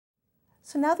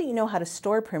So now that you know how to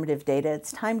store primitive data,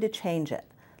 it's time to change it.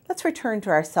 Let's return to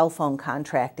our cell phone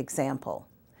contract example.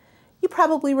 You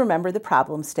probably remember the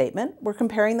problem statement. We're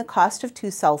comparing the cost of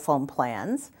two cell phone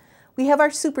plans. We have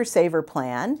our Super Saver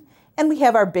plan, and we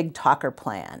have our Big Talker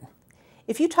plan.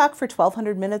 If you talk for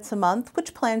 1,200 minutes a month,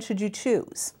 which plan should you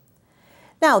choose?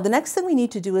 Now, the next thing we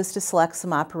need to do is to select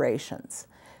some operations.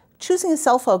 Choosing a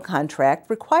cell phone contract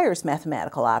requires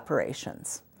mathematical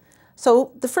operations.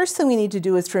 So the first thing we need to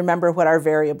do is to remember what our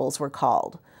variables were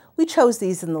called. We chose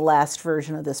these in the last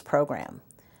version of this program.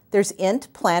 There's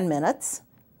int plan minutes,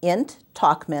 int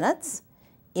talk minutes,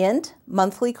 int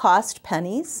monthly cost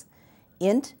pennies,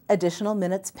 int additional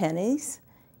minutes pennies,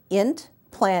 int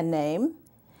plan name,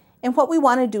 and what we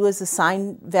want to do is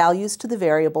assign values to the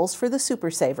variables for the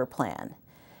Super Saver plan.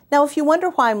 Now, if you wonder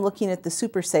why I'm looking at the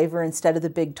Super Saver instead of the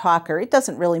Big Talker, it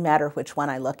doesn't really matter which one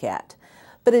I look at.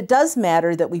 But it does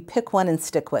matter that we pick one and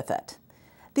stick with it.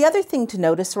 The other thing to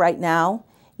notice right now,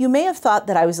 you may have thought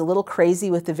that I was a little crazy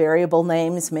with the variable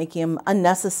names, making them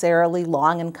unnecessarily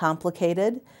long and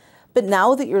complicated. But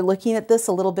now that you're looking at this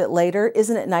a little bit later,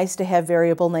 isn't it nice to have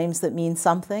variable names that mean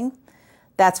something?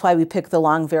 That's why we pick the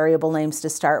long variable names to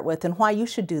start with and why you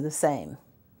should do the same.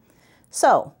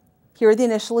 So, here are the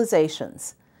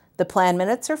initializations. The plan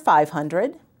minutes are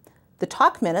 500. The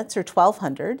talk minutes are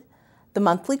 1,200. The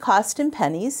monthly cost in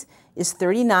pennies is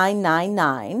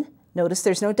 $39.99. Notice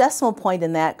there's no decimal point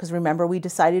in that because remember we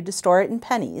decided to store it in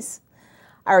pennies.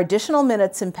 Our additional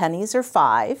minutes in pennies are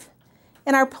 5,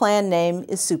 and our plan name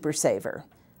is Super Saver.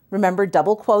 Remember,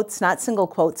 double quotes, not single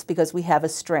quotes, because we have a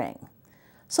string.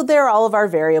 So there all of our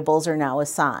variables are now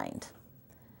assigned.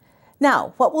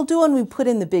 Now, what we'll do when we put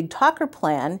in the Big Talker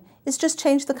plan is just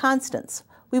change the constants.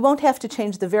 We won't have to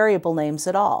change the variable names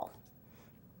at all.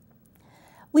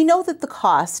 We know that the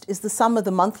cost is the sum of the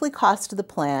monthly cost of the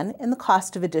plan and the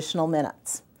cost of additional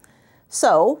minutes.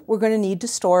 So we're going to need to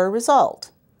store a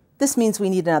result. This means we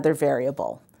need another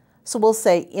variable. So we'll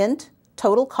say int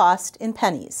total cost in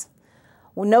pennies.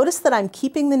 Well, notice that I'm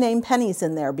keeping the name pennies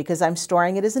in there because I'm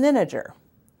storing it as an integer.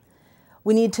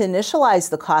 We need to initialize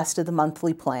the cost of the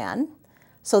monthly plan.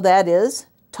 So that is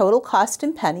total cost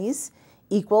in pennies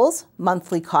equals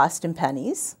monthly cost in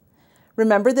pennies.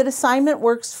 Remember that assignment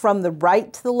works from the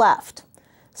right to the left.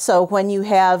 So when you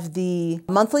have the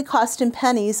monthly cost in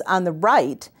pennies on the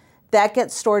right, that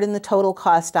gets stored in the total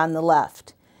cost on the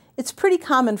left. It's pretty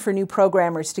common for new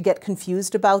programmers to get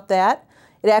confused about that.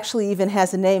 It actually even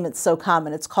has a name, it's so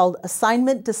common. It's called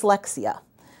assignment dyslexia.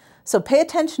 So pay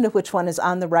attention to which one is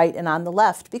on the right and on the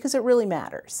left because it really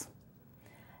matters.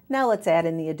 Now let's add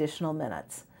in the additional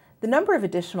minutes. The number of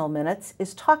additional minutes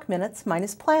is talk minutes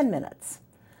minus plan minutes.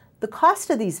 The cost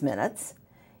of these minutes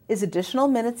is additional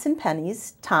minutes in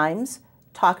pennies times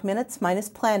talk minutes minus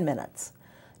plan minutes.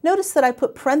 Notice that I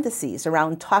put parentheses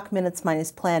around talk minutes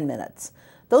minus plan minutes.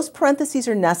 Those parentheses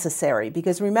are necessary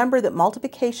because remember that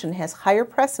multiplication has higher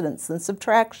precedence than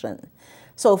subtraction.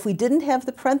 So if we didn't have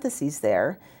the parentheses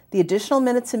there, the additional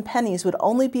minutes in pennies would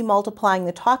only be multiplying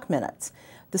the talk minutes.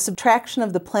 The subtraction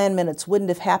of the plan minutes wouldn't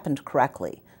have happened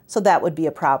correctly, so that would be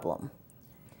a problem.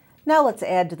 Now let's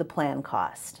add to the plan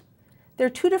cost. There are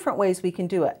two different ways we can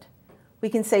do it. We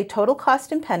can say total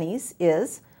cost in pennies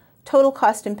is total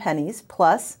cost in pennies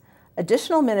plus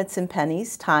additional minutes in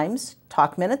pennies times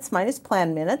talk minutes minus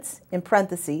plan minutes in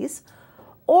parentheses,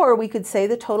 or we could say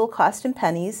the total cost in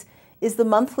pennies is the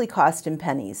monthly cost in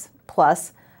pennies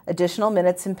plus additional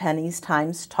minutes in pennies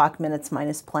times talk minutes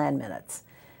minus plan minutes.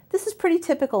 This is pretty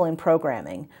typical in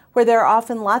programming, where there are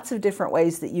often lots of different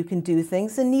ways that you can do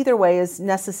things, and neither way is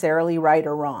necessarily right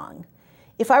or wrong.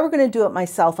 If I were going to do it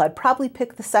myself, I'd probably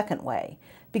pick the second way,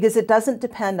 because it doesn't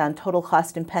depend on total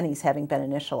cost in pennies having been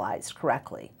initialized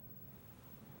correctly.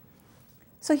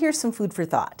 So here's some food for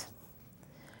thought.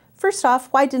 First off,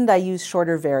 why didn't I use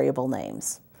shorter variable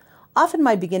names? Often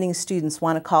my beginning students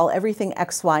want to call everything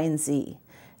X, Y, and Z.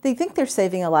 They think they're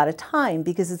saving a lot of time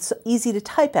because it's so easy to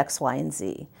type X, Y, and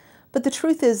Z. But the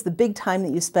truth is the big time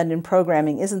that you spend in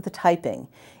programming isn't the typing.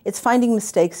 It's finding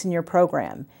mistakes in your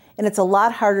program. And it's a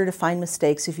lot harder to find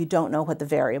mistakes if you don't know what the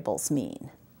variables mean.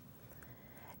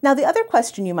 Now the other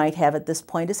question you might have at this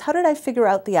point is, how did I figure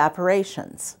out the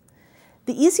operations?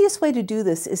 The easiest way to do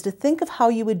this is to think of how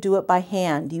you would do it by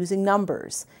hand using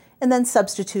numbers and then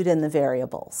substitute in the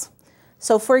variables.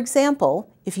 So for example,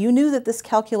 if you knew that this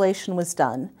calculation was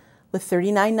done with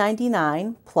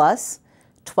 $39.99 plus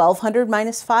 1,200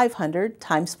 minus 500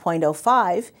 times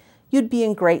 0.05, you'd be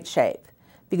in great shape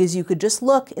because you could just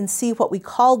look and see what we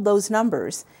called those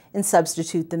numbers and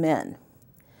substitute them in.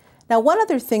 Now, one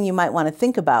other thing you might want to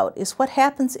think about is what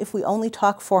happens if we only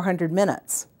talk 400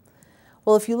 minutes.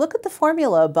 Well, if you look at the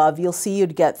formula above, you'll see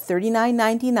you'd get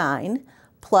 $39.99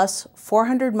 plus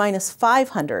 400 minus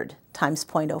 500 times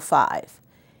 0.05.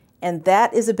 And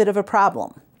that is a bit of a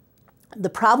problem. The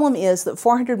problem is that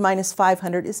 400 minus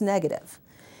 500 is negative.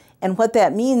 And what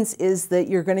that means is that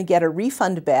you're going to get a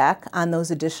refund back on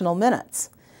those additional minutes.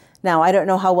 Now, I don't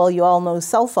know how well you all know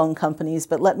cell phone companies,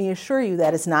 but let me assure you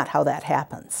that is not how that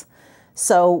happens.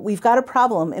 So we've got a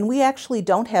problem, and we actually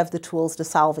don't have the tools to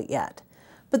solve it yet.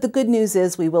 But the good news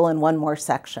is we will in one more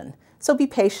section. So be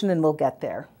patient and we'll get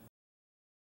there.